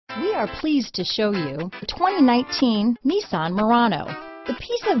We are pleased to show you the 2019 Nissan Murano. The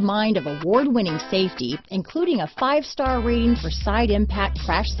peace of mind of award-winning safety, including a 5-star rating for side impact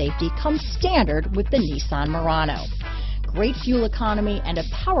crash safety, comes standard with the Nissan Murano. Great fuel economy and a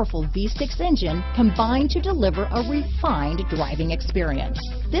powerful V6 engine combine to deliver a refined driving experience.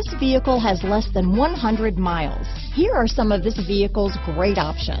 This vehicle has less than 100 miles. Here are some of this vehicle's great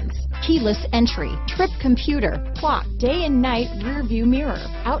options: keyless entry, trip computer, clock, day and night rear view mirror,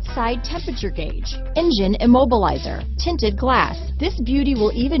 outside temperature gauge, engine immobilizer, tinted glass. This beauty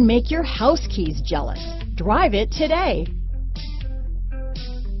will even make your house keys jealous. Drive it today.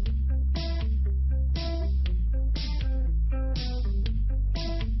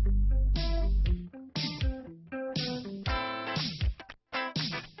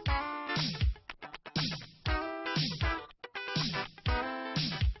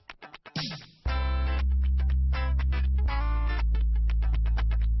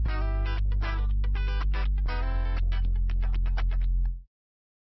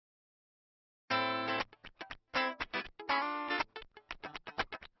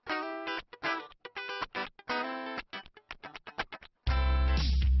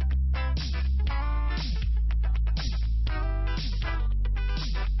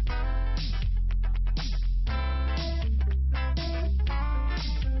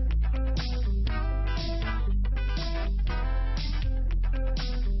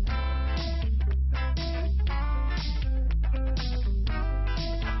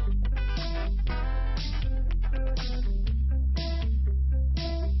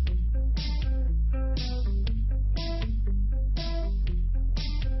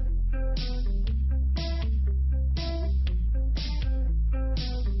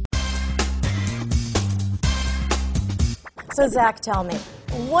 So Zach, tell me,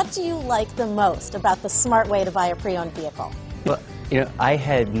 what do you like the most about the smart way to buy a pre-owned vehicle? Well, I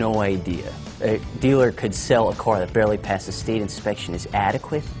had no idea a dealer could sell a car that barely passed the state inspection as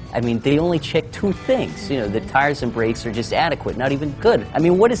adequate. I mean, they only check 2 things. The tires and brakes are just adequate, not even good. I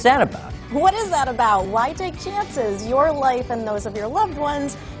mean, what is that about? What is that about? Why take chances? Your life and those of your loved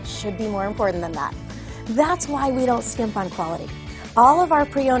ones should be more important than that. That's why we don't skimp on quality. All of our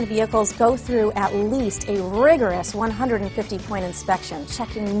pre-owned vehicles go through at least a rigorous 150-point inspection,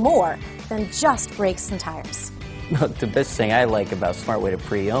 checking more than just brakes and tires. The best thing I like about Smart Way to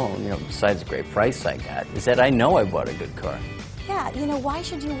Pre-Own, besides the great price I got, is that I know I bought a good car. Yeah, why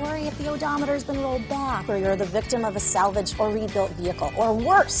should you worry if the odometer's been rolled back, or you're the victim of a salvaged or rebuilt vehicle, or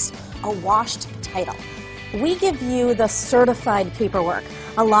worse, a washed title? We give you the certified paperwork,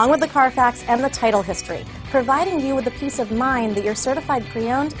 along with the Carfax and the title history, providing you with the peace of mind that your certified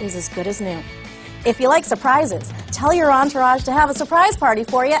pre-owned is as good as new. If you like surprises, tell your entourage to have a surprise party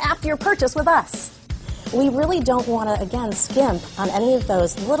for you after your purchase with us. We really don't want to, again, skimp on any of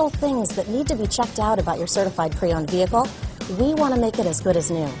those little things that need to be checked out about your certified pre-owned vehicle. We want to make it as good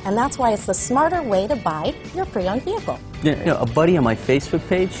as new, and that's why it's the smarter way to buy your pre-owned vehicle. A buddy on my Facebook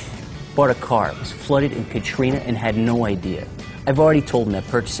page bought a car, was flooded in Katrina, and had no idea. I've already told him that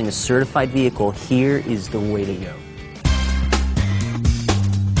purchasing a certified vehicle here is the way to go.